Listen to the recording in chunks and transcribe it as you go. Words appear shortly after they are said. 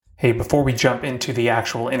Hey, before we jump into the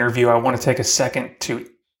actual interview, I want to take a second to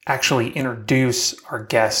actually introduce our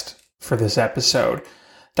guest for this episode.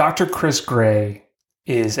 Dr. Chris Gray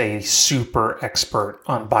is a super expert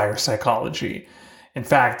on buyer psychology. In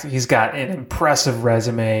fact, he's got an impressive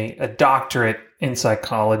resume, a doctorate in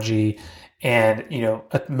psychology, and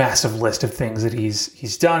a massive list of things that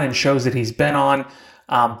he's done and shows that he's been on.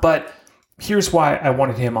 But here's why I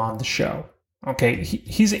wanted him on the show. Okay,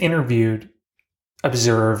 he's interviewed,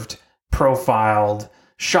 observed, profiled,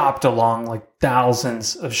 shopped along like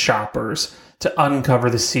thousands of shoppers to uncover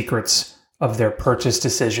the secrets of their purchase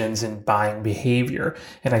decisions and buying behavior.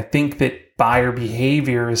 And I think that buyer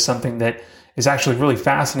behavior is something that is actually really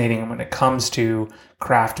fascinating when it comes to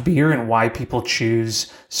craft beer and why people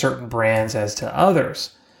choose certain brands as to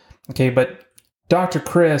others. Okay, but Dr.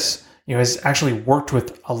 Chris, has actually worked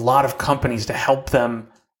with a lot of companies to help them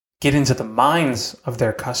get into the minds of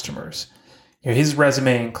their customers. His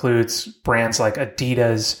resume includes brands like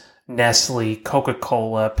Adidas, Nestle,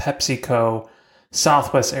 Coca-Cola, PepsiCo,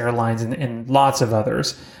 Southwest Airlines, and lots of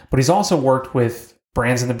others. But he's also worked with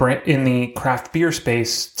brands in the craft beer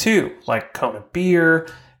space too, like Kona Beer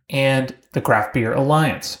and the Craft Beer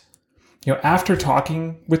Alliance. After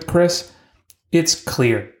talking with Chris, it's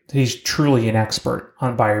clear that he's truly an expert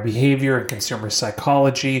on buyer behavior and consumer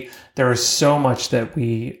psychology. There is so much that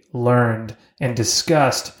we learned and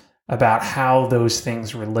discussed about how those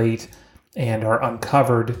things relate and are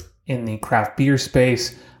uncovered in the craft beer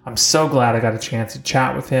space. I'm so glad I got a chance to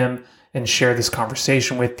chat with him and share this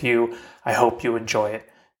conversation with you. I hope you enjoy it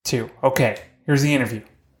too. Okay, here's the interview.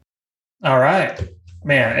 All right.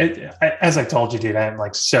 Man, as I told you, dude, I'm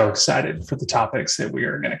like so excited for the topics that we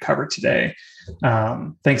are going to cover today.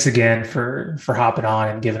 Thanks again for hopping on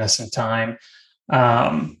and giving us some time.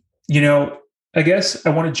 I guess I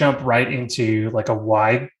want to jump right into like a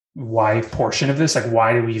why portion of this. Like,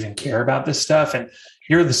 why do we even care about this stuff? And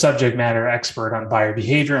you're the subject matter expert on buyer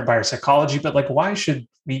behavior and buyer psychology, but like, why should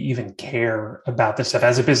we even care about this stuff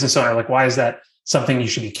as a business owner? Like, why is that something you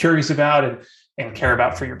should be curious about and care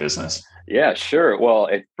about for your business? Yeah, sure. Well,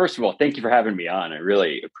 first of all, thank you for having me on. I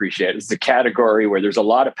really appreciate it. It's a category where there's a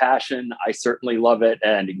lot of passion. I certainly love it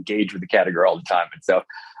and engage with the category all the time. And so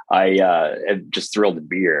I am just thrilled to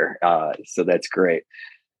be here. So that's great.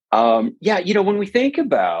 When we think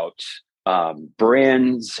about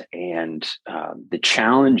brands and the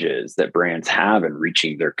challenges that brands have in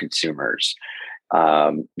reaching their consumers,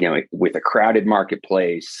 with a crowded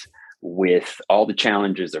marketplace, with all the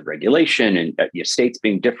challenges of regulation and states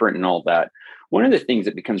being different and all that, one of the things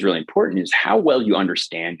that becomes really important is how well you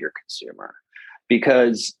understand your consumer.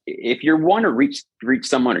 Because if you want to reach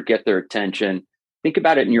someone or get their attention, think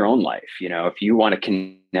about it in your own life. If you want to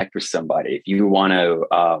connect with somebody, if you want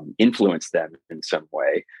to influence them in some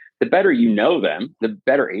way, the better you know them, the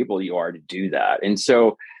better able you are to do that. And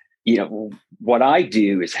so, what I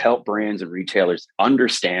do is help brands and retailers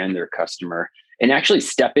understand their customer and actually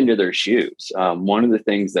step into their shoes. One of the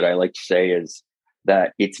things that I like to say is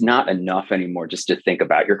that it's not enough anymore just to think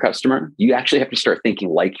about your customer. You actually have to start thinking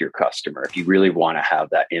like your customer if you really want to have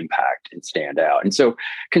that impact and stand out. And so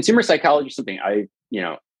consumer psychology is something I,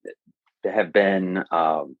 have been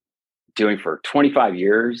doing for 25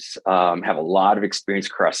 years, have a lot of experience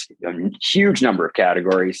across a huge number of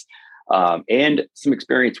categories, and some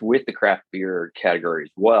experience with the craft beer category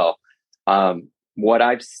as well. What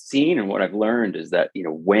I've seen and what I've learned is that,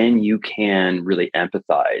 when you can really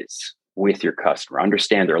empathize with your customer,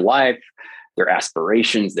 understand their life, their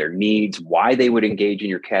aspirations, their needs, why they would engage in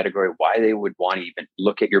your category, why they would want to even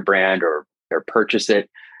look at your brand or purchase it,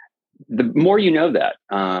 the more you know that,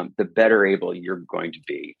 the better able you're going to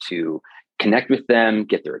be to connect with them,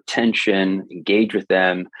 get their attention, engage with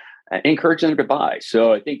them, and encourage them to buy.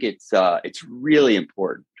 So I think it's really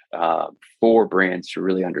important for brands to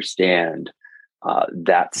really understand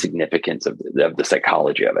that significance of the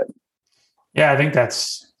psychology of it. Yeah, I think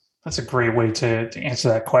that's a great way to answer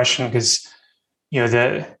that question, because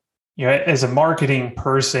as a marketing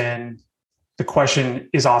person, the question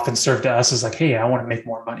is often served to us as like, hey, I want to make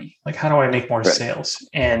more money. Like, how do I make more sales?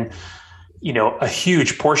 And a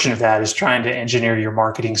huge portion of that is trying to engineer your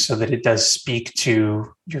marketing so that it does speak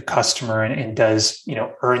to your customer and does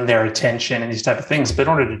earn their attention and these type of things. But in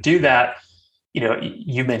order to do that,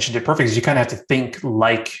 you mentioned it perfectly. You kind of have to think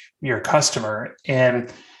like your customer.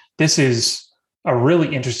 And this is a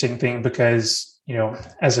really interesting thing because,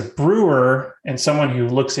 as a brewer and someone who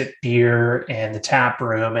looks at beer and the tap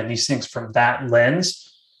room and these things from that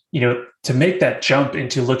lens, to make that jump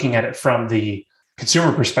into looking at it from the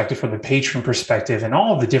consumer perspective, from the patron perspective, and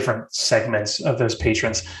all of the different segments of those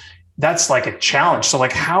patrons, that's like a challenge. So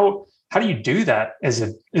like, how how do you do that? Is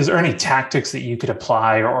there any tactics that you could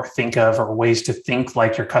apply or think of, or ways to think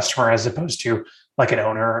like your customer as opposed to like an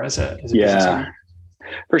owner or as a business Yeah, owner?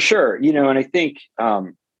 for sure. And I think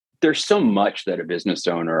there's so much that a business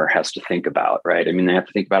owner has to think about, right? I mean, they have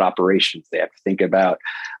to think about operations. They have to think about,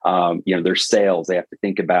 their sales. They have to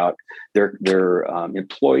think about their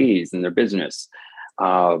employees and their business.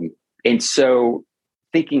 And so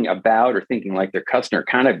thinking about or thinking like their customer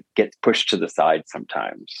kind of gets pushed to the side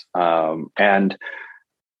sometimes. And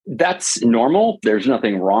that's normal. There's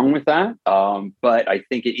nothing wrong with that. But I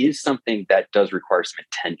think it is something that does require some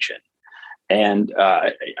attention. And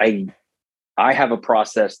I have a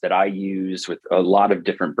process that I use with a lot of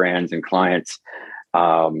different brands and clients.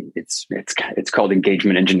 It's called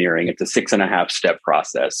engagement engineering. It's a 6.5-step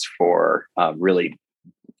process for really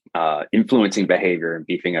influencing behavior and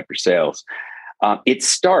beefing up your sales. It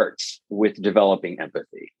starts with developing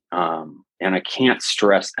empathy. And I can't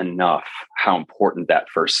stress enough how important that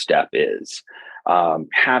first step is.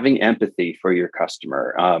 Having empathy for your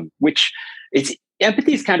customer, which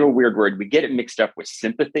empathy is kind of a weird word. We get it mixed up with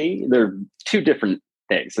sympathy. They're two different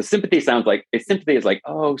things. So sympathy is like,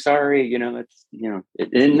 oh, sorry,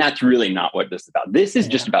 and that's really not what this is about. This is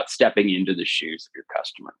just about stepping into the shoes of your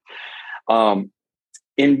customer.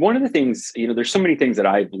 And one of the things, there's so many things that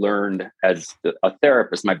I've learned as a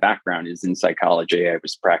therapist. My background is in psychology. I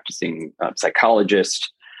was practicing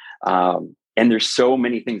psychologist. And there's so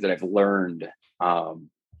many things that I've learned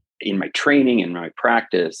in my training and my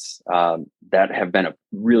practice that have been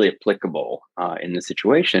really applicable in this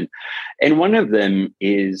situation. And one of them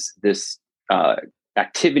is this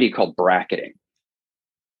activity called bracketing.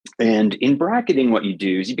 And in bracketing, what you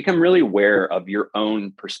do is you become really aware of your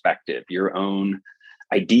own perspective, your own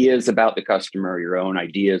ideas about the customer, your own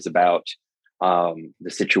ideas about the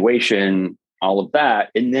situation, all of that.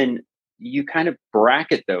 And then you kind of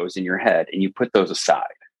bracket those in your head and you put those aside.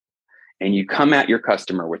 And you come at your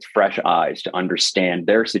customer with fresh eyes to understand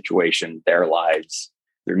their situation, their lives,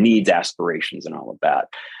 their needs, aspirations, and all of that.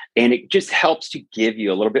 And it just helps to give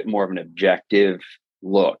you a little bit more of an objective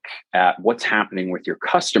look at what's happening with your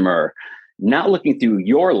customer, not looking through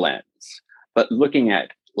your lens, but looking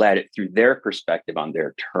at it through their perspective on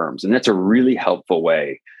their terms. And that's a really helpful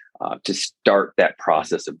way to start that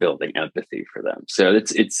process of building empathy for them. So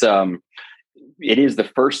it is the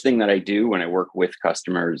first thing that I do when I work with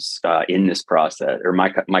customers in this process, or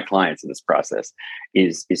my clients in this process,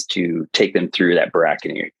 is to take them through that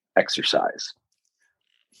bracketing exercise.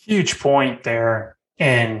 Huge point there,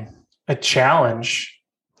 and a challenge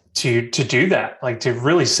to do that, like to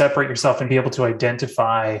really separate yourself and be able to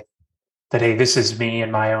identify that, hey, this is me and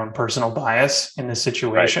my own personal bias in this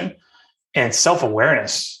situation, right? And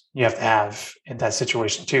self-awareness you have to have in that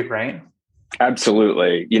situation too, right?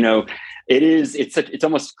 Absolutely. It's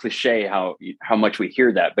almost cliche how much we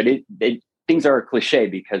hear that, but things are cliche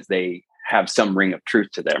because they have some ring of truth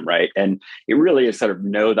to them, right? And it really is sort of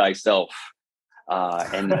know thyself.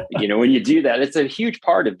 And when you do that, it's a huge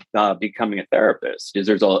part of becoming a therapist. Is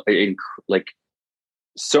there's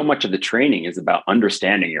so much of the training is about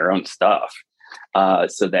understanding your own stuff,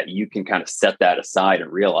 so that you can kind of set that aside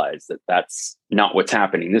and realize that that's not what's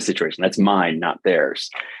happening in this situation. That's mine, not theirs.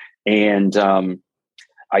 And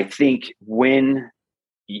I think when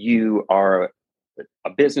you are a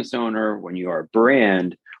business owner, when you are a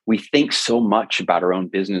brand, we think so much about our own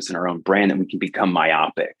business and our own brand that we can become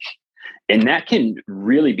myopic. And that can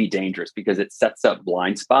really be dangerous because it sets up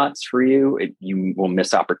blind spots for you. You will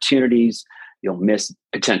miss opportunities. You'll miss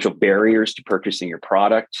potential barriers to purchasing your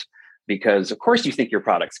product because, of course, you think your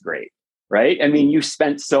product's great, right? I mean, you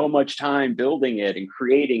spent so much time building it and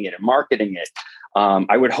creating it and marketing it.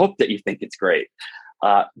 I would hope that you think it's great.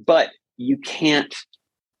 But you can't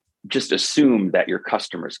just assume that your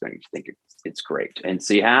customer is going to think it's great. And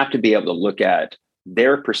so you have to be able to look at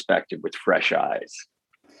their perspective with fresh eyes.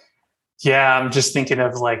 Yeah, I'm just thinking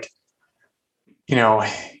of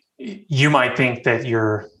you might think that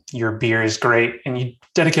your beer is great and you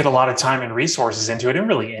dedicate a lot of time and resources into it, and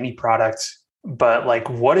really any product. But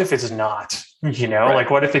what if it's not?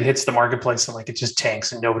 Right. What if it hits the marketplace and it just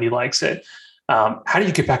tanks and nobody likes it? How do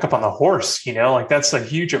you get back up on the horse? That's a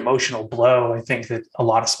huge emotional blow. I think that a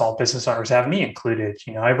lot of small business owners have, me included.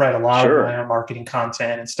 I write a lot of my own marketing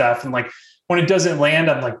content and stuff. And when it doesn't land,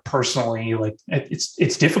 I'm personally,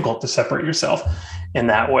 it's difficult to separate yourself in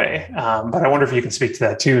that way. But I wonder if you can speak to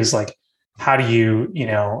that too, is how do you,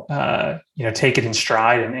 take it in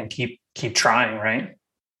stride and keep trying, right?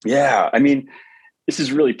 Yeah. I mean, this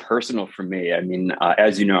is really personal for me. I mean,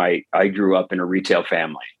 as you know, I grew up in a retail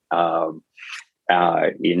family.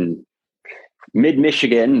 In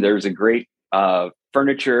mid-Michigan, there's a great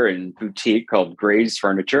furniture and boutique called Gray's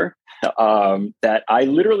Furniture that I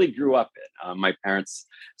literally grew up in. My parents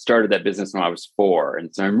started that business when I was 4.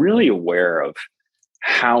 And so I'm really aware of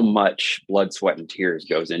how much blood, sweat, and tears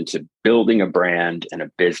goes into building a brand and a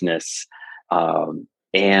business,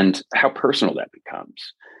 and how personal that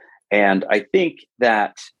becomes. And I think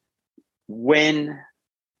that when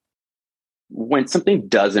something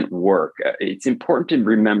doesn't work, it's important to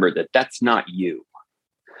remember that that's not you.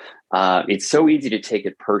 It's so easy to take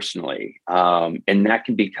it personally, and that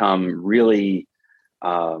can become really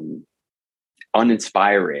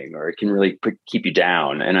uninspiring, or it can really keep you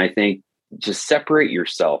down. And I think just separate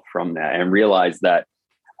yourself from that and realize that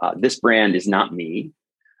this brand is not me.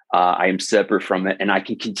 I am separate from it, and I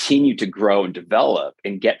can continue to grow and develop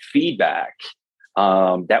and get feedback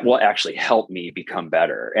that will actually help me become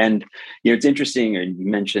better. And it's interesting. And you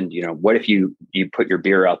mentioned, what if you put your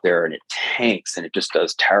beer out there and it tanks and it just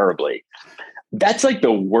does terribly? That's like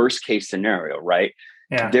the worst case scenario, right?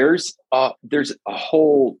 Yeah. There's a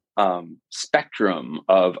whole spectrum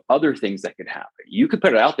of other things that could happen. You could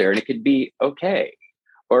put it out there and it could be okay,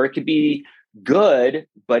 or it could be good,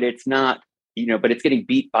 but it's not, but it's getting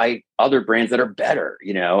beat by other brands that are better,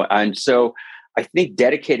 And so I think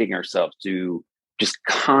dedicating ourselves to just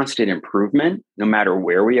constant improvement, no matter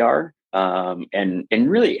where we are, and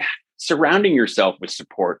really surrounding yourself with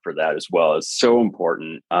support for that as well is so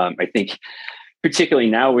important. I think particularly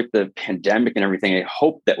now with the pandemic and everything, I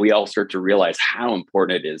hope that we all start to realize how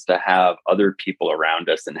important it is to have other people around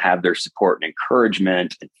us and have their support and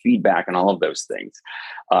encouragement and feedback and all of those things.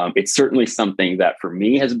 It's certainly something that for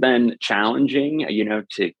me has been challenging,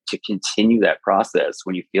 to continue that process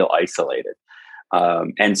when you feel isolated.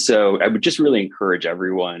 And so I would just really encourage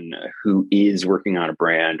everyone who is working on a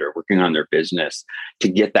brand or working on their business to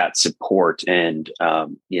get that support and,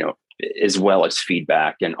 as well as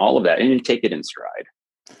feedback and all of that, and take it in stride.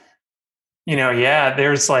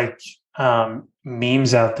 There's like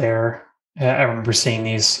memes out there. I remember seeing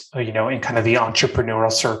these, in kind of the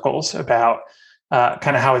entrepreneurial circles about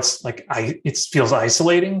kind of how it's like, it feels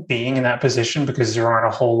isolating being in that position because there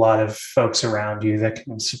aren't a whole lot of folks around you that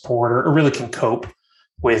can support or really can cope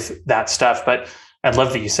with that stuff. But I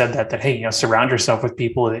love that you said that, hey, surround yourself with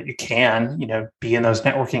people that you can, be in those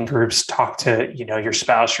networking groups, talk to, your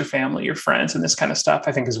spouse, your family, your friends, and this kind of stuff,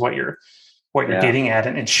 I think is what you're getting at,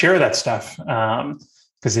 and share that stuff.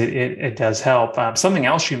 Because it does help. Something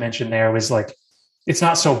else you mentioned there was like, it's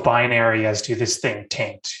not so binary as to this thing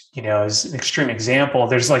tanked, as an extreme example.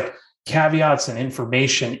 There's like caveats and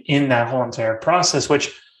information in that whole entire process,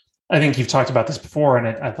 which I think you've talked about this before. And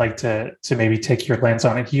I'd like to maybe take your lens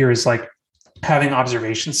on it here, is like having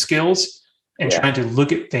observation skills and trying to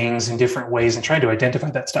look at things in different ways and trying to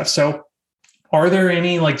identify that stuff. So are there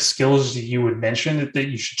any like skills you would mention that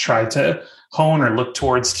you should try to hone or look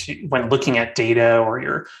towards when looking at data or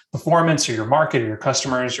your performance or your market or your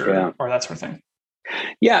customers or that sort of thing?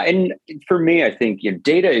 Yeah. And for me, I think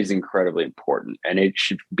data is incredibly important, and it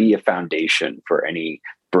should be a foundation for any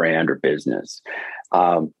brand or business.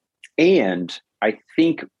 And I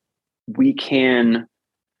think we can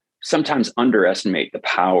sometimes underestimate the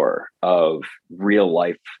power of real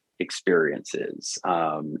life experiences,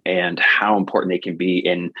 and how important they can be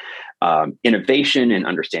in innovation and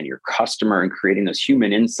understanding your customer and creating those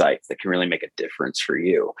human insights that can really make a difference for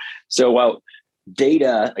you. So while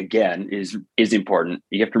data, again, is important,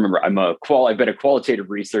 you have to remember I've been a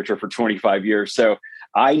qualitative researcher for 25 years. So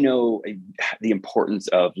I know the importance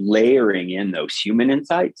of layering in those human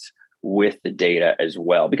insights with the data as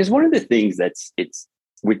well. Because one of the things it's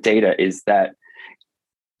with data is that,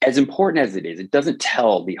 as important as it is, it doesn't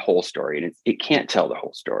tell the whole story, and it can't tell the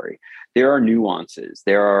whole story. There are nuances.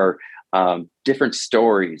 There are different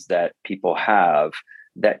stories that people have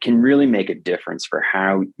that can really make a difference for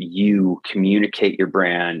how you communicate your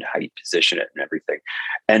brand, how you position it, and everything.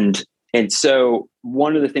 And so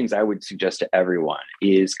one of the things I would suggest to everyone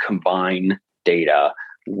is combine data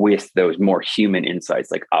with those more human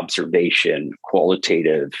insights like observation,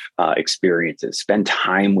 qualitative experiences. Spend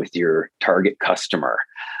time with your target customer,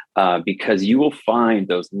 because you will find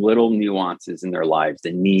those little nuances in their lives,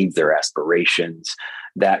 the needs, their aspirations,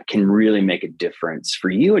 that can really make a difference for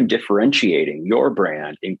you in differentiating your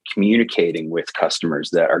brand and communicating with customers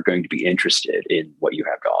that are going to be interested in what you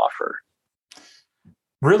have to offer.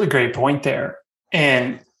 Really great point there.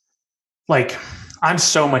 And like, I'm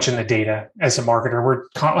so much in the data as a marketer.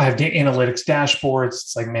 I have analytics dashboards.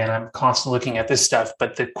 It's like, man, I'm constantly looking at this stuff,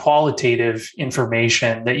 but the qualitative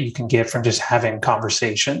information that you can get from just having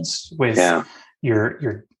conversations with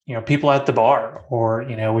your people at the bar or,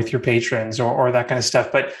 with your patrons or that kind of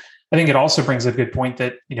stuff. But I think it also brings a good point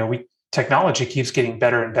that, technology keeps getting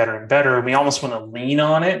better and better and better, and we almost want to lean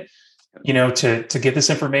on it, to get this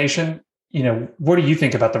information. What do you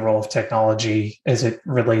think about the role of technology as it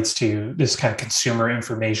relates to this kind of consumer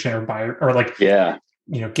information or buyer or like, Yeah.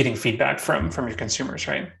 Getting feedback from your consumers,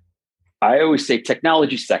 right? I always say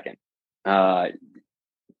technology second.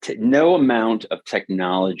 No amount of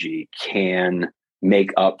technology can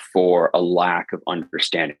make up for a lack of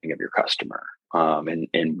understanding of your customer,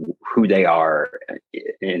 and who they are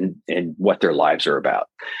and what their lives are about.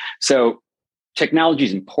 So technology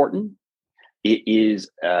is important. It is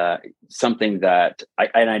something that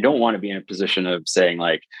I don't want to be in a position of saying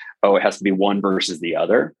like, oh, it has to be one versus the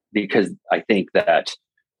other, because I think that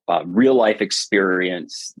real life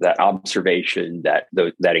experience, that observation, that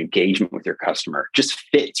engagement with your customer just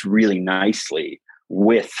fits really nicely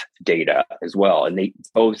with data as well. And they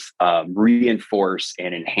both reinforce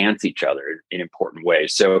and enhance each other in important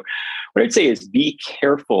ways. So what I'd say is be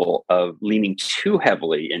careful of leaning too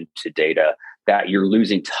heavily into data that you're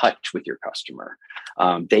losing touch with your customer.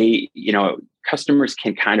 Customers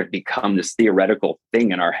can kind of become this theoretical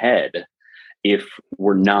thing in our head if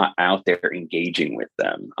we're not out there engaging with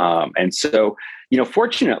them. And so,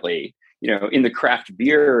 fortunately, in the craft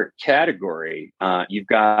beer category, you've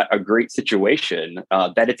got a great situation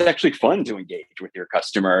that it's actually fun to engage with your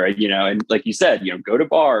customer, and like you said, go to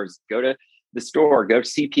bars, go to the store, go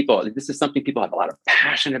see people. This is something people have a lot of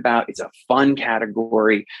passion about. It's a fun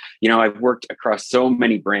category. I've worked across so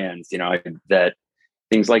many brands, that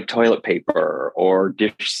things like toilet paper or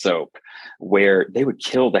dish soap, where they would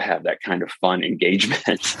kill to have that kind of fun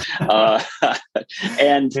engagement.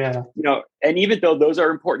 And, Yeah. And even though those are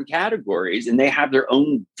important categories and they have their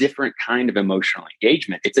own different kind of emotional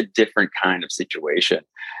engagement, it's a different kind of situation.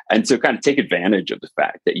 And so kind of take advantage of the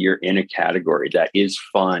fact that you're in a category that is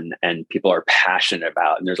fun and people are passionate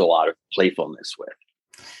about, and there's a lot of playfulness with.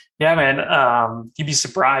 Yeah, man. You'd be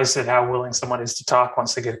surprised at how willing someone is to talk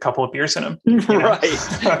once they get a couple of beers in them. Right.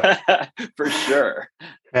 For sure.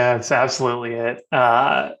 Yeah, it's absolutely it.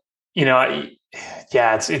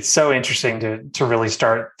 It's so interesting to really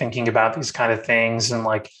start thinking about these kind of things. And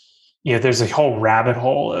like, there's a whole rabbit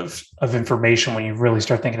hole of information when you really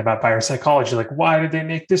start thinking about buyer psychology. Like, why did they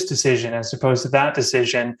make this decision as opposed to that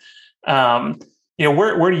decision?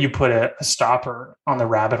 Where do you put a stopper on the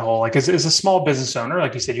rabbit hole? Like as a small business owner,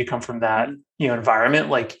 like you said, you come from that, environment,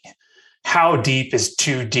 like how deep is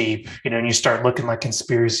too deep, and you start looking like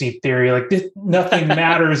conspiracy theory, like nothing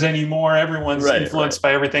matters anymore. Everyone's influenced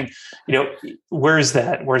by everything. Where's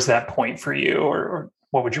that point for you, or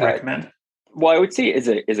what would you recommend? Well, I would say is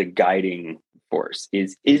a guiding force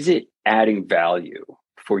is it adding value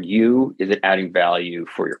for you? Is it adding value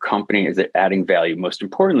for your company? Is it adding value, most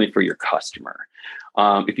importantly, for your customer?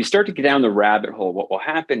 If you start to get down the rabbit hole, what will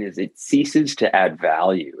happen is it ceases to add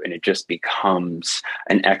value, and it just becomes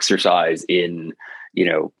an exercise in,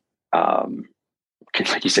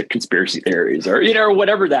 like you said, conspiracy theories or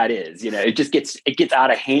whatever that is. It just gets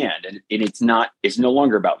out of hand, and it's no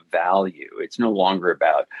longer about value. It's no longer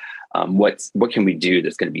about what can we do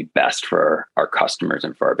that's going to be best for our customers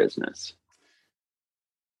and for our business.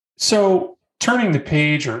 So turning the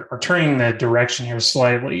page or turning the direction here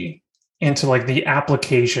slightly into like the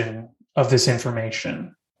application of this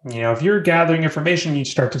information. If you're gathering information, you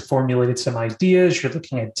start to formulate some ideas, you're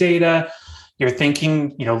looking at data, you're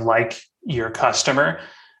thinking, like your customer.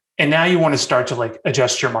 And now you want to start to like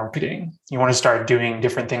adjust your marketing. You want to start doing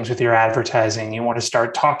different things with your advertising. You want to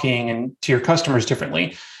start talking to your customers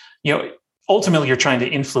differently. Ultimately, you're trying to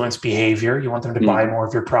influence behavior. You want them to buy more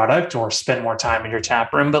of your product or spend more time in your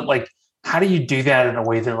tap room. But like, how do you do that in a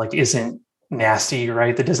way that like isn't nasty,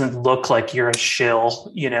 right? That doesn't look like you're a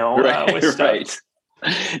shill, with stuff. Right.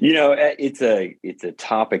 It's a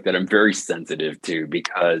topic that I'm very sensitive to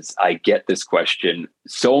because I get this question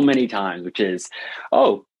so many times, which is,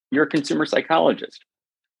 oh, you're a consumer psychologist.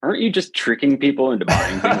 Aren't you just tricking people into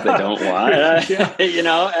buying things they don't want?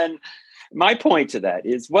 And my point to that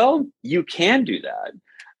is, well, you can do that.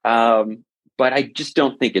 But I just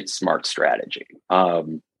don't think it's smart strategy.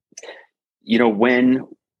 When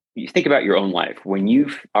you think about your own life, when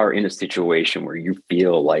you are in a situation where you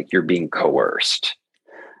feel like you're being coerced,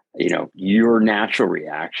 your natural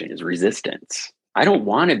reaction is resistance. I don't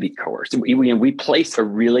want to be coerced. We place a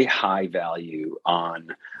really high value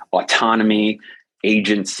on autonomy,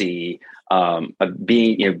 agency, of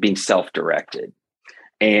being self-directed.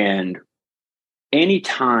 And any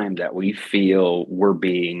time that we feel we're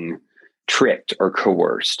being tricked or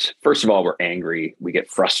coerced, first of all, we're angry, we get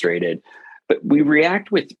frustrated, but we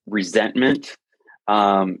react with resentment.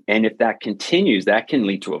 And if that continues, that can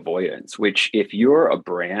lead to avoidance, which if you're a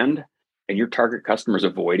brand and your target customer's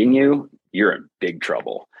avoiding you, you're in big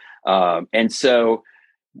trouble. And so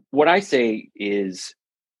what I say is,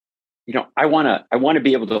 I want to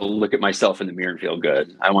be able to look at myself in the mirror and feel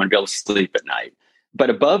good. I want to be able to sleep at night. But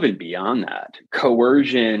above and beyond that,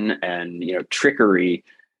 coercion and, trickery,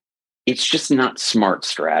 it's just not smart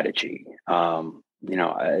strategy.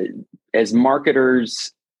 As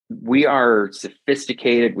marketers, we are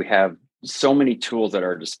sophisticated. We have so many tools at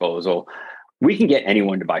our disposal. We can get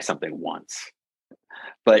anyone to buy something once.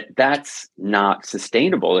 But that's not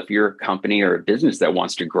sustainable if you're a company or a business that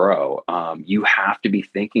wants to grow. You have to be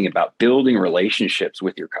thinking about building relationships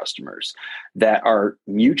with your customers that are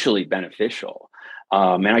mutually beneficial.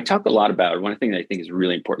 And I talk a lot about one thing that I think is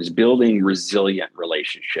really important is building resilient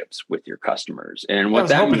relationships with your customers. And what I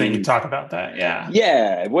was hoping that you talk about that. Yeah.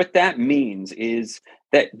 Yeah. What that means is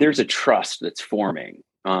that there's a trust that's forming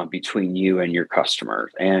between you and your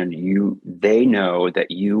customer, and they know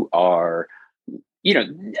that you are.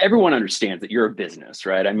 Everyone understands that you're a business,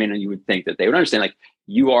 right? I mean, you would think that they would understand, like,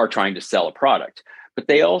 you are trying to sell a product, but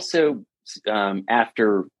they also,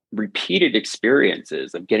 after repeated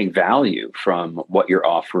experiences of getting value from what you're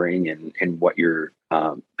offering and what you're,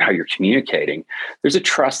 how you're communicating, there's a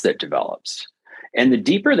trust that develops. And the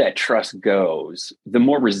deeper that trust goes, the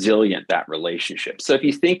more resilient that relationship. So if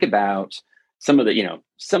you think about some of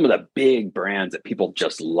the big brands that people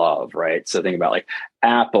just love, right? So think about like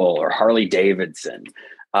Apple or Harley Davidson.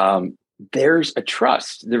 There's a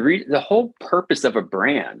trust. The whole purpose of a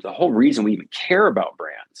brand, the whole reason we even care about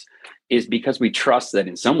brands is because we trust that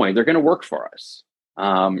in some way they're going to work for us.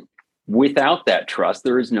 Without that trust,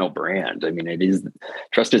 there is no brand. I mean,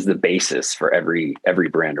 trust is the basis for every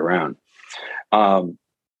brand around. And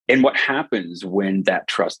what happens when that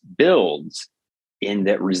trust builds, in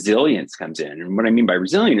that resilience comes in. And what I mean by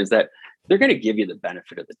resilient is that they're going to give you the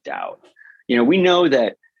benefit of the doubt. We know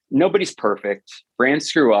that nobody's perfect. Brands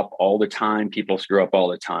screw up all the time. People screw up all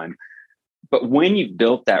the time. But when you've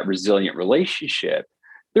built that resilient relationship,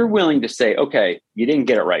 they're willing to say, okay, you didn't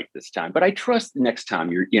get it right this time, but I trust the next time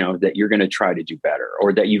that you're going to try to do better,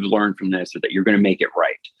 or that you've learned from this, or that you're going to make it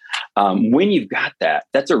right. When you've got that,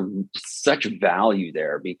 that's such value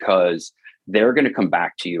there, because they're going to come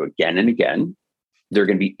back to you again and again. They're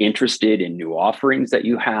going to be interested in new offerings that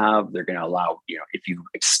you have. They're going to allow, if you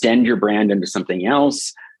extend your brand into something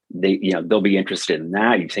else, they'll be interested in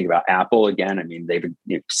that. You think about Apple again. I mean, they've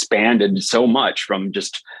expanded so much from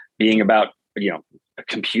just being about,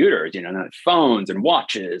 computers, not phones and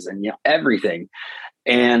watches and, everything.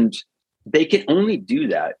 And they can only do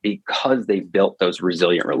that because they've built those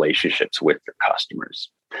resilient relationships with their customers.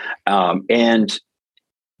 And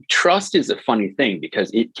trust is a funny thing, because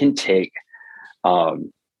it can take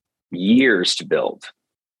years to build,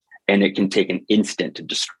 and it can take an instant to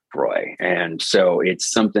destroy. And so it's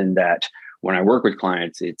something that when I work with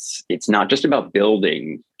clients, it's not just about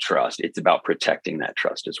building trust, it's about protecting that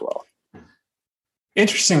trust as well.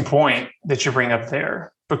 Interesting point that you bring up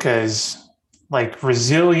there, because like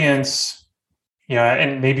resilience,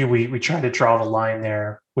 and maybe we try to draw the line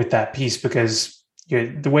there with that piece, because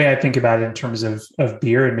the way I think about it in terms of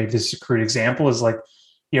beer, and maybe this is a crude example, is like,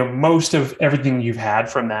 most of everything you've had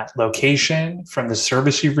from that location, from the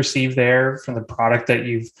service you've received there, from the product that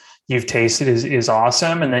you've tasted is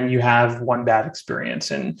awesome. And then you have one bad experience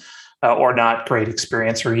or not great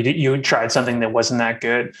experience, or you tried something that wasn't that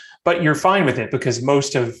good, but you're fine with it because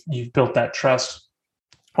you've built that trust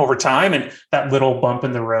over time, and that little bump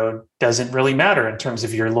in the road doesn't really matter in terms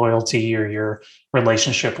of your loyalty or your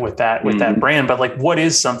relationship with that brand. But like, what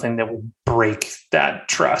is something that would break that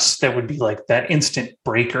trust? That would be like that instant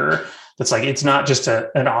breaker. That's like, it's not just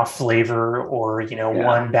an off flavor or,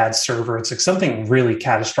 one bad server. It's like something really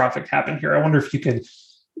catastrophic happened here. I wonder if you could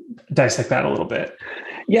dissect that a little bit.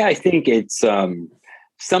 Yeah, I think it's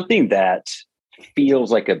something that feels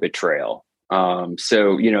like a betrayal.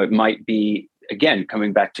 So, it might be, again,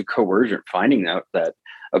 coming back to coercion, finding out that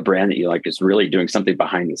a brand that you like is really doing something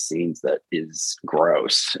behind the scenes that is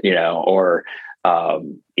gross, or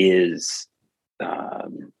is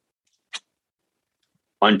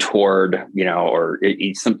untoward, or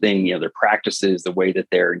it's something, their practices, the way that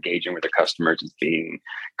they're engaging with their customers is being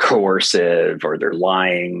coercive, or they're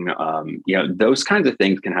lying. Those kinds of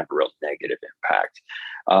things can have a real negative impact.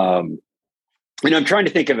 I'm trying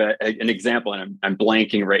to think of an example, and I'm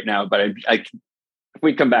blanking right now, but if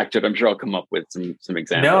we come back to it, I'm sure I'll come up with some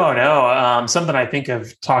examples. No. Something I think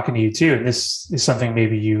of talking to you too, and this is something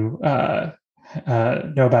maybe you know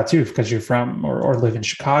about too, because you're from or live in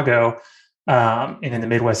Chicago, and in the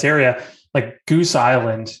Midwest area, like Goose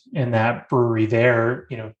Island and that brewery there,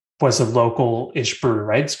 was a local-ish brewery,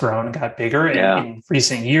 right? It's grown and got bigger. And in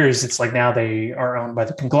recent years, it's like now they are owned by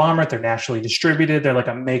the conglomerate. They're nationally distributed. They're like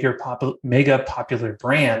a mega popular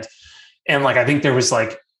brand. And like, I think there was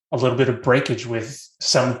like a little bit of breakage with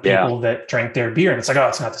some people that drank their beer. And it's like, oh,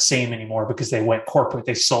 it's not the same anymore because they went corporate.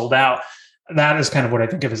 They sold out. That is kind of what I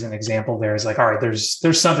think of as an example there is like, all right,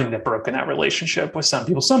 there's something that broke in that relationship with some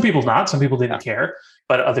people. Some people not. Some people didn't care,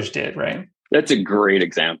 but others did, right? That's a great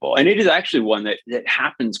example. And it is actually one that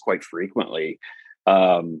happens quite frequently.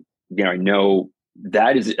 I know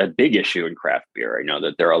that is a big issue in craft beer. I know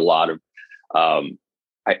that there are a lot of,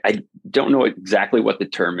 I don't know exactly what the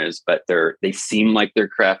term is, but they seem like they're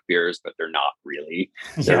craft beers, but they're not really.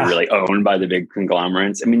 They're really owned by the big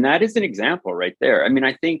conglomerates. I mean, that is an example right there. I mean,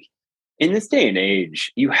 I think in this day and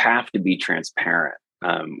age, you have to be transparent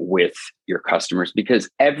with your customers because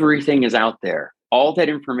everything is out there. All that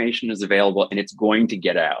information is available and it's going to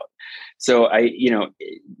get out. So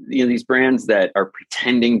these brands that are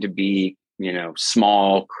pretending to be,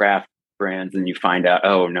 small craft brands and you find out,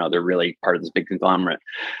 oh no, they're really part of this big conglomerate.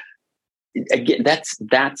 Again, that's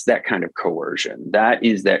that kind of coercion. That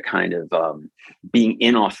is that kind of being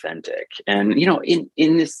inauthentic. And,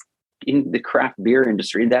 in the craft beer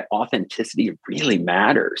industry, that authenticity really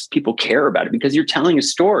matters. People care about it because you're telling a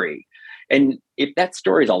story. And if that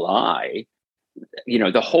story is a lie,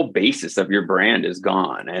 the whole basis of your brand is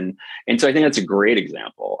gone. And so I think that's a great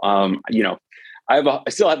example. I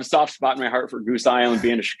still have a soft spot in my heart for Goose Island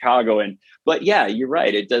being a Chicago. But yeah, you're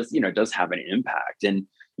right. It does, does have an impact. And,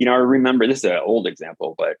 I remember this is an old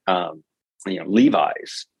example, but,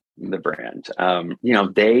 Levi's, the brand,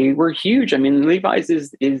 they were huge. I mean, Levi's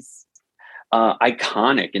is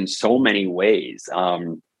iconic in so many ways,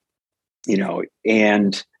 and in,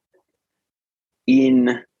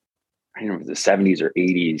 I don't know, the 70s or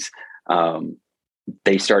 80s,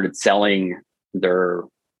 they started selling their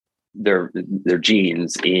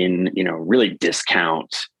jeans in, really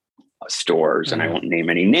discount stores. And I won't name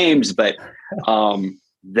any names, but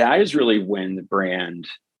that is really when the brand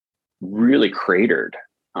really cratered.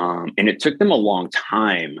 And it took them a long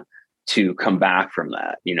time to come back from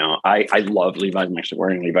that. I love Levi's. I'm actually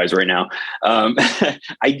wearing Levi's right now.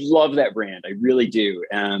 I love that brand. I really do.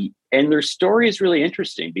 And their story is really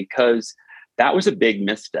interesting because that was a big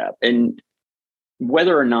misstep. And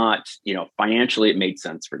whether or not, financially it made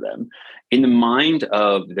sense for them, in the mind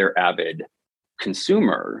of their avid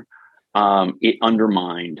consumer, it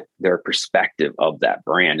undermined their perspective of that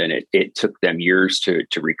brand. And it took them years to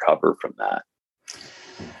recover from that.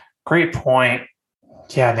 Great point.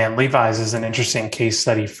 Yeah, man, Levi's is an interesting case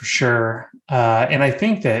study for sure. And I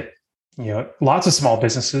think that, lots of small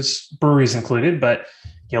businesses, breweries included, but,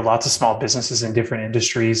 lots of small businesses in different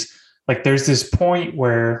industries, like there's this point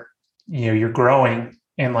where, you're growing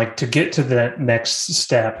and like to get to the next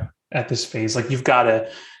step at this phase, like you've got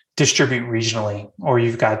to distribute regionally or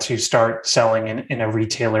you've got to start selling in a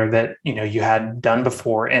retailer that, you hadn't done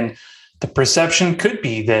before. And the perception could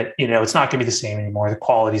be that, it's not going to be the same anymore. The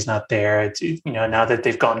quality's not there. It's, now that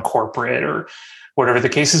they've gone corporate or whatever the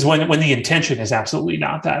case is, when the intention is absolutely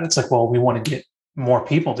not that. It's like, well, we want to get more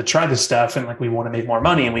people to try this stuff. And like, we want to make more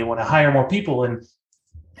money and we want to hire more people and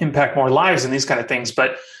impact more lives and these kind of things.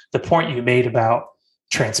 But the point you made about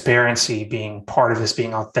transparency being part of this,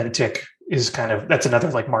 being authentic is that's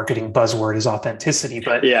another like marketing buzzword is authenticity.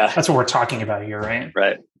 But yeah, that's what we're talking about here, right?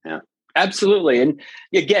 Right. Yeah. Absolutely. And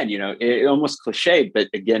again, it almost cliche, but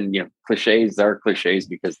again, cliches are cliches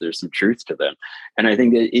because there's some truth to them. And I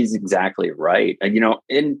think that is exactly right.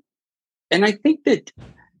 And I think that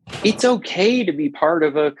it's okay to be part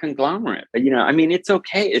of a conglomerate. It's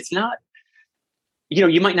okay. It's not,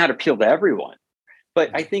 you might not appeal to everyone,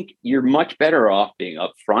 but I think you're much better off being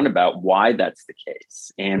upfront about why that's the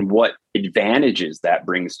case and what advantages that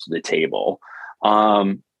brings to the table.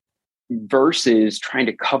 Versus trying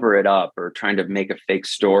to cover it up or trying to make a fake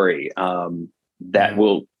story that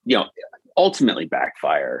will, ultimately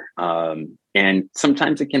backfire. And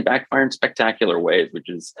sometimes it can backfire in spectacular ways, which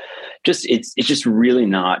is it's just really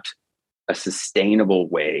not a sustainable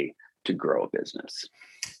way to grow a business.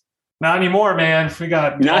 Not anymore, man. We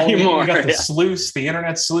got the yeah. sleuths, the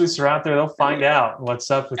internet sleuths are out there. They'll find out what's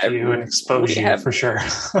up with you and expose you for sure.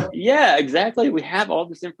 Yeah, exactly. We have all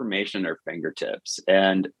this information at our fingertips.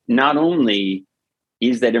 And not only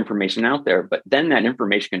is that information out there, but then that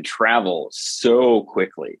information can travel so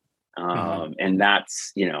quickly. And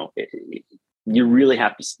that's, you really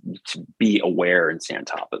have to be aware and stay on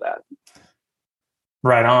top of that.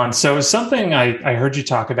 Right on. So something I heard you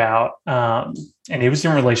talk about, and it was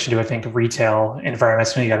in relation to, I think, retail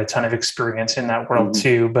environments. You got a ton of experience in that world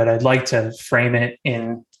too, but I'd like to frame it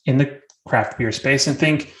in the craft beer space and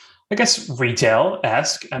think I guess,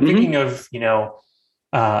 retail-esque. I'm Mm-hmm. thinking of,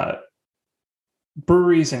 uh,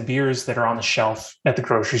 breweries and beers that are on the shelf at the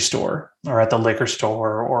grocery store or at the liquor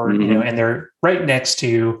store, or, Mm-hmm. and they're right next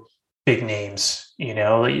to big names.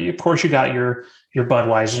 Like, of course you got your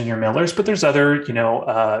Budweisers and your Millers, but there's other,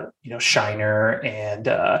 Shiner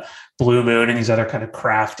and Blue Moon and these other kind of Right.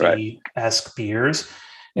 crafty-esque beers.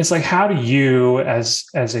 It's like, how do you, as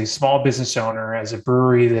a small business owner, as a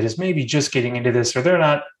brewery that is maybe just getting into this, or they're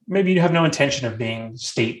not, maybe you have no intention of being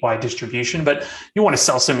statewide distribution, but you want to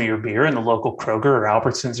sell some of your beer in the local Kroger or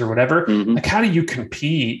Albertsons or whatever. Mm-hmm. Like, how do you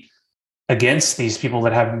compete against these people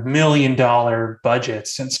that have $1 million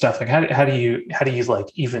budgets and stuff? Like, how do you like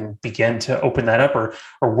even begin to open that up, or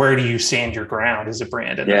where do you stand your ground as a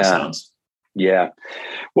brand in that sense? Yeah.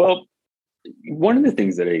 Well, one of the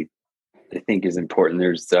things that I think is important,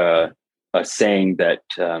 there's a saying that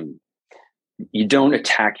you don't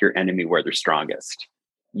attack your enemy where they're strongest.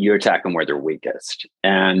 You attack them where they're weakest.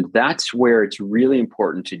 And that's where it's really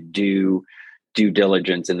important to do due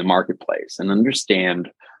diligence in the marketplace and understand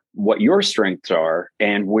what your strengths are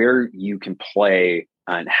and where you can play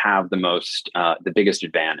and have the biggest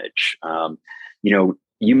advantage.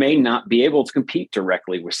 You may not be able to compete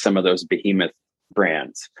directly with some of those behemoth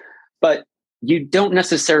brands, but you don't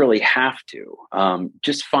necessarily have to.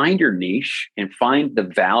 Just find your niche and find the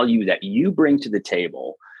value that you bring to the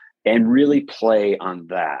table and really play on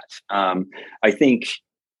that. I think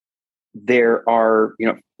there are,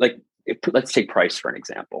 let's take Price for an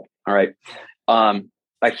example. All right.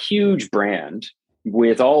 A huge brand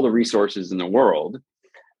with all the resources in the world,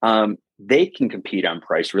 they can compete on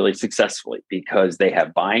price really successfully because they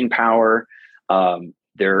have buying power.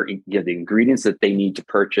 They're the ingredients that they need to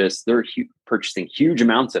purchase. They're purchasing huge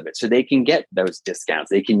amounts of it, so they can get those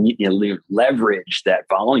discounts. They can leverage that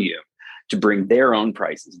volume to bring their own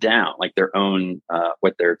prices down, like their own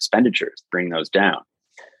what their expenditures, bring those down.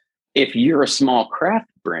 If you're a small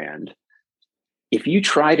craft brand, if you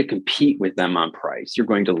try to compete with them on price, you're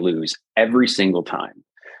going to lose every single time,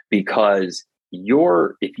 because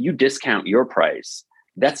if you discount your price,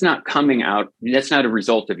 that's not a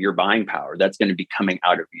result of your buying power. That's going to be coming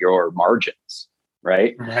out of your margins,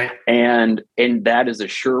 right? Right. And that is a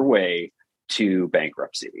sure way to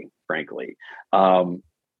bankruptcy, frankly.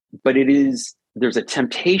 But there's a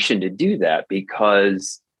temptation to do that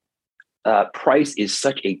because price is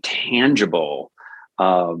such a tangible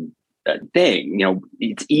thing.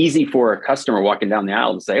 It's easy for a customer walking down the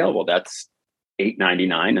aisle to say, "Oh, well, that's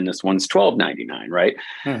 $8.99 and this one's $12.99," right?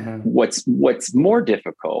 Mm-hmm. What's more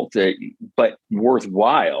difficult, but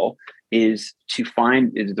worthwhile, is to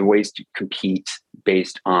find the ways to compete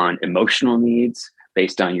based on emotional needs,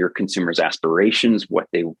 based on your consumers' aspirations, what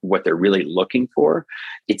they're really looking for.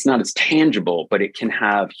 It's not as tangible, but it can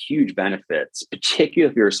have huge benefits, particularly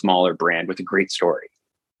if you're a smaller brand with a great story.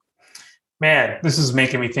 Man, this is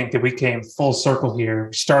making me think that we came full circle here.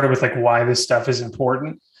 We started with like why this stuff is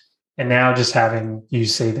important. And now just having you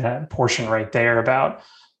say that portion right there about,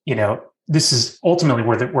 this is ultimately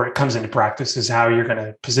where it comes into practice, is how you're going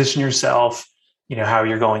to position yourself, how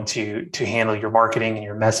you're going to handle your marketing and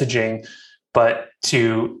your messaging, but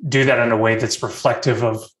to do that in a way that's reflective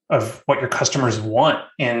of what your customers want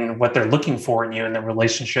and what they're looking for in you and the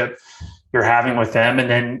relationship you're having with them. And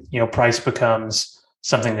then, price becomes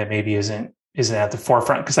something that maybe isn't at the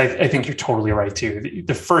forefront. Because I think you're totally right too.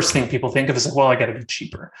 The first thing people think of is like, well, I got to be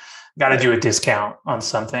cheaper, got to do a discount on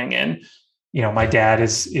something. And my dad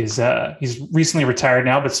is he's recently retired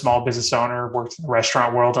now, but small business owner, worked in the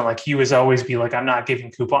restaurant world, and like he was always be like, I'm not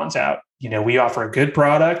giving coupons out. We offer a good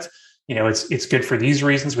product. It's good for these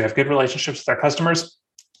reasons. We have good relationships with our customers.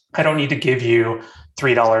 I don't need to give you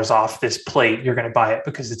 $3 off this plate. You're going to buy it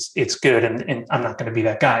because it's good, and I'm not going to be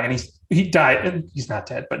that guy. And he died, and he's not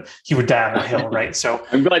dead, but he would die on the hill, right? So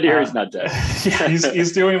I'm glad to hear he's not dead. Yeah,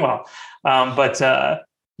 he's doing well. I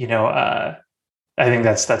think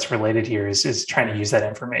that's related here is trying to use that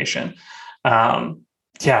information. Like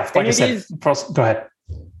I said, go ahead.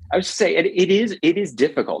 I was just say it is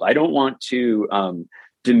difficult. I don't want to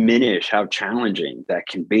diminish how challenging that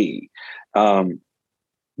can be.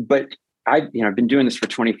 But I've been doing this for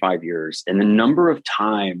 25 years, and the number of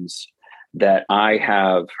times that I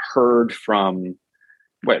have heard from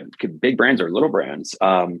big brands or little brands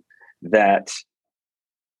that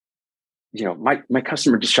my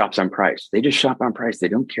customer just shops on price. They just shop on price. They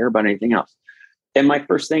don't care about anything else. And my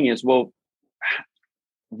first thing is, well,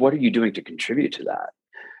 what are you doing to contribute to that?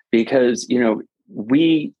 Because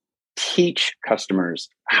we teach customers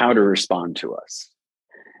how to respond to us.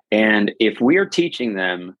 And if we are teaching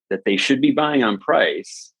them that they should be buying on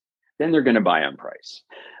price, then they're going to buy on price.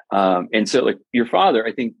 And so like your father,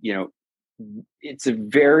 I think, it's a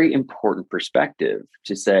very important perspective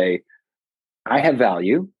to say, I have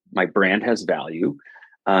value, my brand has value,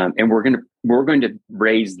 and we're going to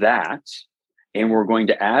raise that, and we're going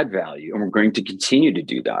to add value, and we're going to continue to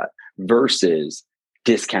do that versus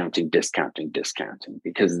discounting,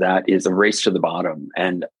 because that is a race to the bottom.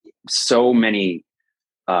 And so many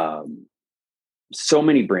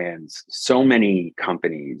brands, so many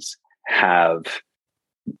companies have,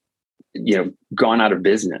 gone out of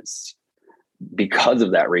business because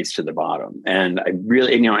of that race to the bottom. And I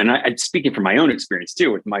really, and I'm speaking from my own experience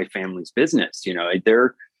too, with my family's business,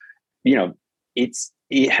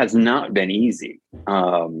 it has not been easy,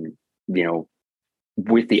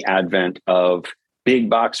 with the advent of big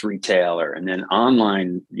box retailer and then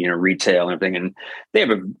online, retail and everything. And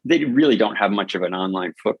they really don't have much of an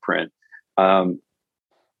online footprint. And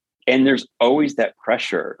there's always that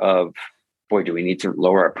pressure of, boy, do we need to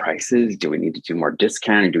lower our prices? Do we need to do more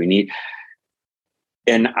discounting?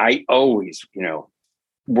 And I always,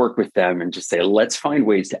 work with them and just say, let's find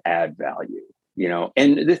ways to add value,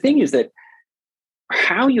 And the thing is that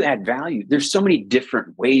how you add value, there's so many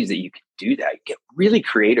different ways that you can do that. You get really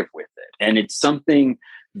creative with it. And it's something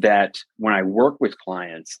that when I work with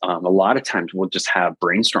clients, a lot of times we'll just have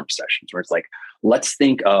brainstorm sessions where it's like, let's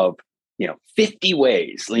think of, 50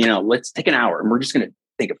 ways, let's take an hour and we're just going to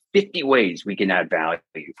think of 50 ways we can add value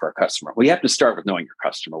for our customer. We have to start with knowing your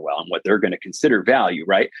customer well and what they're going to consider value,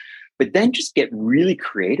 right? But then just get really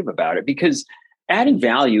creative about it, because adding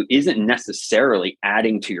value isn't necessarily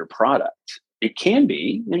adding to your product. It can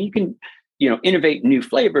be, and you can, innovate new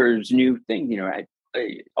flavors, new things,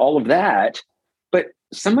 all of that. But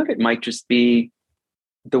some of it might just be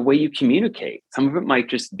the way you communicate. Some of it might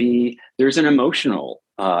just be there's an emotional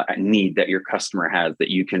need that your customer has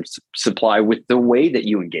that you can supply with the way that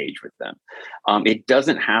you engage with them. It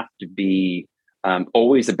doesn't have to be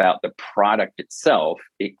always about the product itself.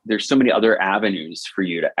 There's so many other avenues for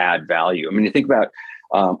you to add value. I mean, you think about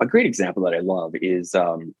a great example that I love is,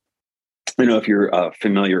 I don't know if you're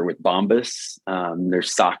familiar with Bombas. Their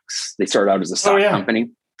socks. They started out as a sock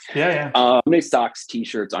company. Yeah. They socks,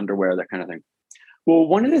 t-shirts, underwear, that kind of thing. Well,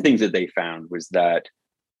 one of the things that they found was that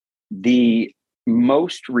the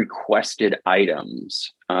most requested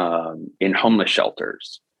items in homeless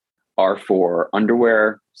shelters are for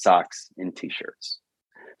underwear, socks, and t-shirts.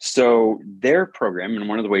 So their program, and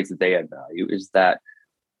one of the ways that they add value, is that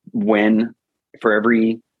for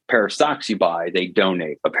every pair of socks you buy, they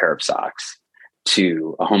donate a pair of socks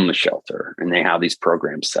to a homeless shelter, and they have these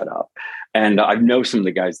programs set up. And I know some of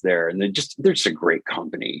the guys there, and they're just a great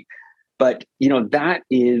company. But that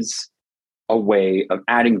is a way of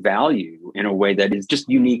adding value in a way that is just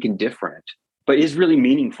unique and different, but is really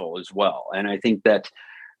meaningful as well. And I think that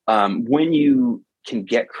when you can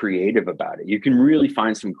get creative about it, you can really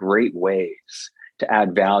find some great ways to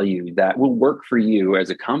add value that will work for you as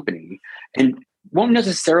a company and won't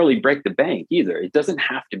necessarily break the bank either. It doesn't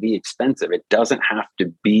have to be expensive. It doesn't have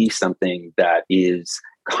to be something that is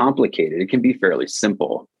complicated. It can be fairly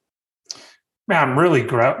simple. Man, I'm really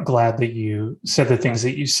glad that you said the things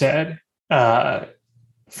that you said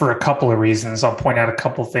for a couple of reasons. I'll point out a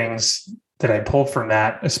couple things that I pulled from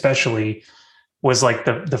that, especially was like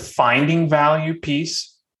the finding value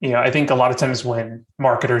piece. I think a lot of times when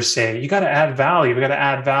marketers say, you got to add value, we got to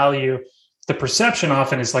add value, the perception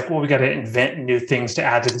often is like, well, we got to invent new things to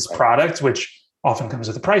add to this product, which often comes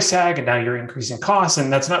with a price tag, and now you're increasing costs.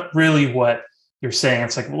 And that's not really what you're saying.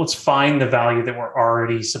 It's like, well, let's find the value that we're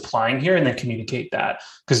already supplying here and then communicate that.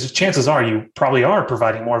 Because chances are you probably are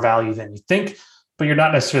providing more value than you think, but you're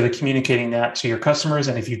not necessarily communicating that to your customers.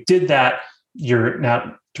 And if you did that, you're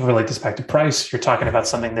now, to relate this back to price, you're talking about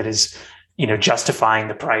something that is, justifying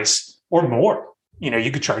the price or more.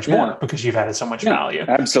 You could charge more because you've added so much value.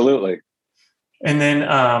 Absolutely. And then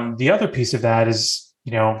the other piece of that is,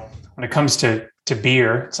 when it comes to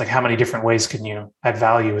beer, it's like, how many different ways can you add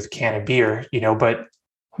value with a can of beer, but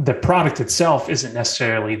the product itself isn't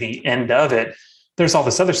necessarily the end of it. There's all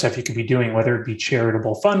this other stuff you could be doing, whether it be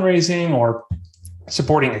charitable fundraising or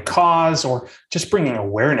supporting a cause or just bringing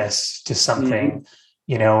awareness to something,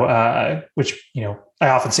 which, I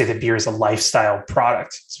often say that beer is a lifestyle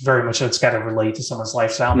product. It's very much, it's got to relate to someone's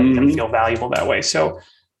lifestyle, make them feel valuable that way. So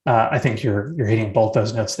I think you're hitting both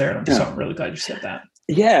those notes there. So I'm really glad you said that.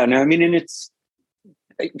 Yeah. No, I mean, and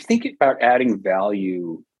think about adding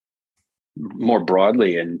value more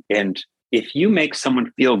broadly. And if you make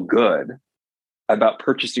someone feel good about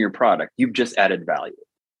purchasing your product, you've just added value.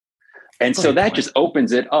 And so that just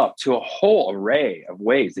opens it up to a whole array of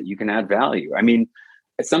ways that you can add value. I mean,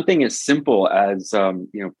 it's something as simple as,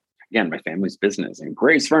 again, my family's business, and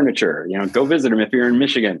Gray's Furniture, go visit them if you're in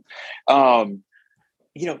Michigan.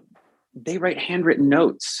 They write handwritten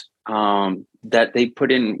notes that they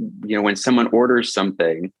put in, when someone orders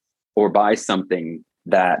something or buys something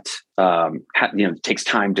that, takes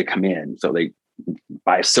time to come in. So they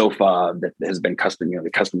buy a sofa that has been custom, the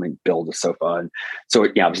customer might build a sofa. And so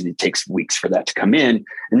it obviously takes weeks for that to come in.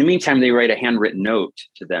 In the meantime, they write a handwritten note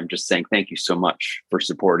to them just saying, thank you so much for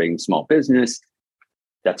supporting small business.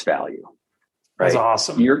 That's value. Right? That's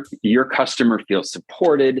awesome. Your customer feels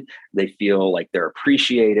supported. They feel like they're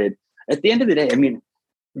appreciated. At the end of the day,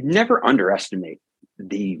 never underestimate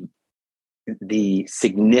the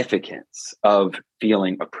significance of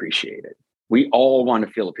feeling appreciated. We all want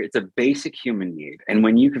to feel appreciated. It's a basic human need. And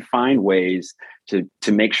when you can find ways to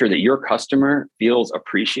make sure that your customer feels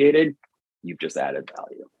appreciated, you've just added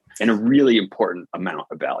value, and a really important amount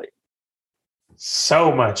of value.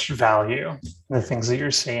 So much value, the things that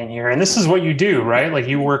you're saying here. And this is what you do, right? Like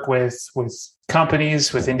you work with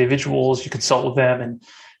companies, with individuals, you consult with them and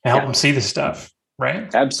help them see the stuff,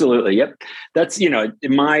 right? Absolutely. Yep. That's,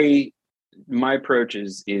 my approach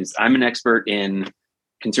is I'm an expert in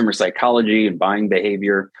consumer psychology and buying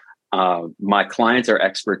behavior. My clients are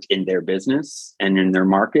experts in their business and in their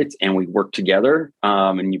markets, and we work together.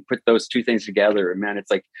 And you put those two things together, and man, it's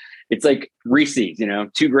like Reese's,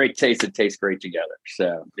 two great tastes that taste great together.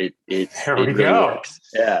 So it really works.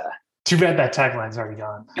 Yeah. Too bad that tagline's already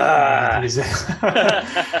gone.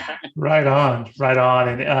 Right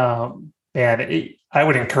on. And I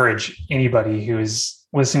would encourage anybody who is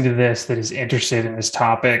listening to this that is interested in this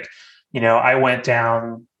topic. I went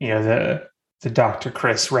down, the Dr.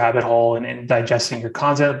 Chris rabbit hole and digesting your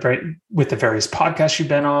content with the various podcasts you've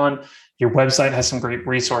been on. Your website has some great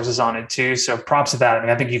resources on it too. So props to that.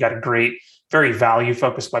 I think you got a great, very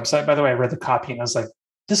value-focused website. By the way, I read the copy and I was like,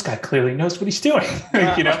 this guy clearly knows what he's doing.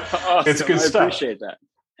 Awesome. It's good stuff. I appreciate that.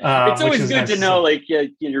 It's always good to know,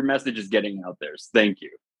 your message is getting out there. So thank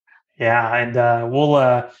you. Yeah. And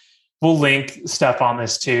we'll link stuff on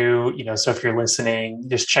this too. So if you're listening,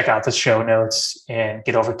 just check out the show notes and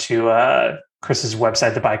get over to Chris's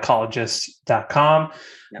website, thebuycologist.com,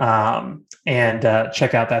 and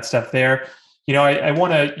check out that stuff there. I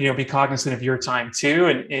want to, be cognizant of your time too.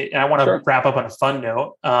 And I want to wrap up on a fun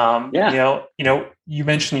note. You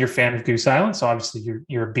mentioned you're a fan of Goose Island. So obviously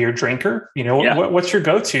you're a beer drinker. What's your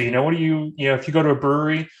go-to? What do you, if you go to a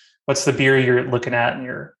brewery, what's the beer you're looking at and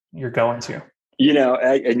you're going to?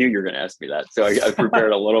 I knew you were going to ask me that. So I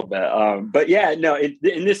prepared a little bit. But yeah, no, and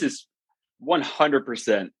this is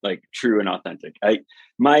 100% like true and authentic.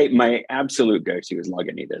 My absolute go-to is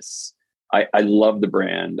Lagunitas. I love the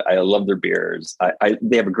brand. I love their beers.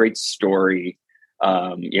 They have a great story.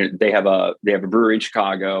 They have a brewery in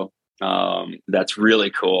Chicago that's really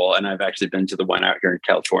cool. And I've actually been to the one out here in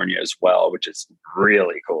California as well, which is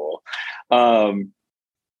really cool.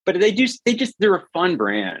 But they're a fun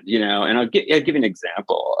brand, and I'll give you an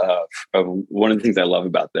example of one of the things I love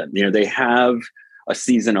about them. They have a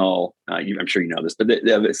seasonal, I'm sure you know this, but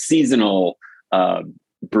they have a seasonal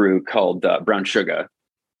brew called Brown Sugar.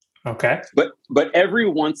 Okay. But every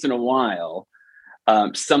once in a while,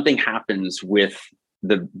 something happens with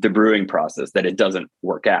the brewing process that it doesn't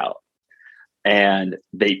work out. And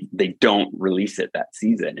they don't release it that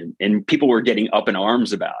season. And people were getting up in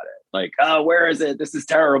arms about it. Like, oh, where is it? This is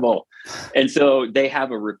terrible. And so they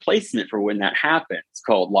have a replacement for when that happens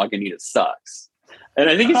called Lagunitas Sucks. And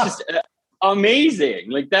I think it's just amazing.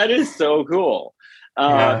 Like, that is so cool.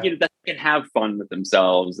 That they can have fun with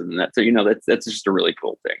themselves. And that's just a really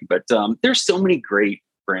cool thing. But there's so many great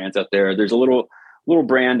brands out there. There's a little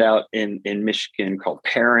brand out in Michigan called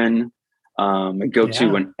Perrin. I go to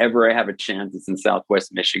whenever I have a chance. It's in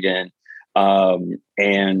Southwest Michigan. And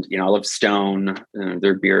I love Stone,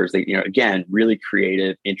 their beers. They, again, really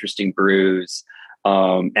creative, interesting brews.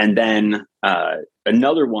 And then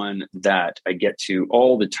another one that I get to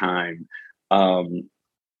all the time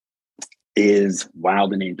is, wow,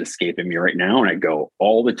 the name's escaping me right now, and I go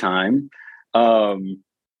all the time. I'll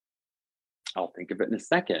think of it in a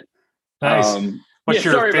second. Nice. What's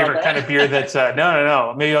your favorite kind of beer that's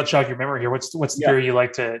no. Maybe I'll jog your memory here. What's the beer you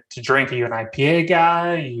like to drink? Are you an IPA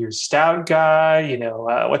guy? Are you a stout guy?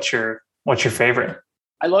 What's your favorite?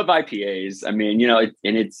 I love IPAs. I mean,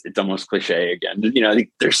 it's almost cliche again. I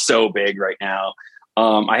think they're so big right now.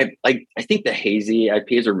 I think the hazy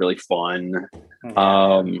IPAs are really fun.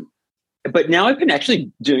 Mm-hmm. But now I've been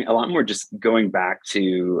actually doing a lot more, just going back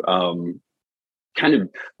to kind of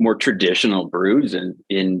more traditional brews, and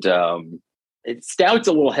stout's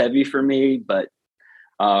a little heavy for me, but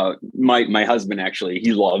My husband actually,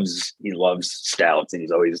 he loves stouts, and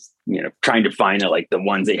he's always, trying to find like the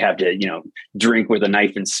ones they have to, drink with a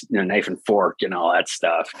knife and fork and all that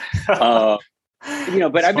stuff. But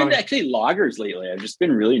I've been to actually lagers lately. I've just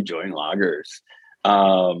been really enjoying lagers.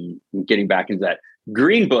 Getting back into that.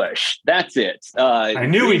 Greenbush, that's it. I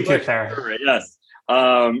knew we'd get there. Brewery, yes.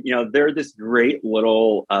 They're this great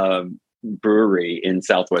little brewery in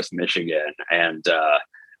Southwest Michigan, and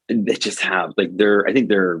they just have like I think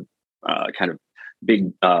their kind of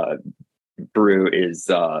big brew is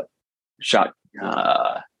Star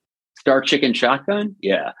Chicken Shotgun.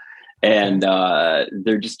 Yeah. And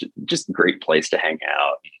they're just a great place to hang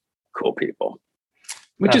out. Cool people,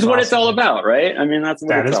 which is what it's all about, right? I mean, that's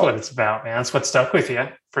what it's about, man. That's what stuck with you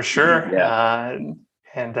for sure. Yeah.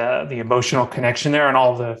 And the emotional connection there and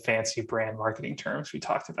all the fancy brand marketing terms we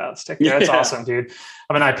talked about stick there. That's awesome, dude.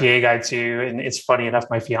 I'm an IPA guy too. And it's funny enough,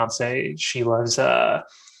 my fiance, she loves the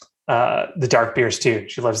dark beers too.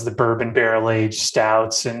 She loves the bourbon barrel aged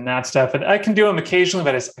stouts and that stuff. And I can do them occasionally,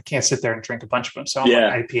 but I can't sit there and drink a bunch of them. So I'm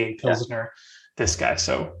like IPA, Pilsner, this guy.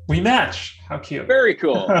 So we match. How cute. Very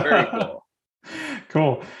cool. Very cool.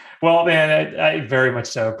 Cool. Well, man, I very much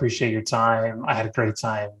so appreciate your time. I had a great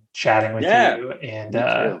time chatting with you, and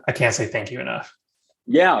I can't say thank you enough.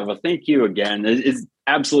 Yeah. Well, thank you again. It's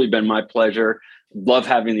absolutely been my pleasure. Love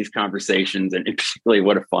having these conversations, and particularly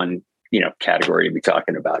what a fun, category to be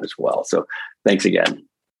talking about as well. So thanks again.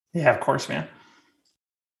 Yeah, of course, man.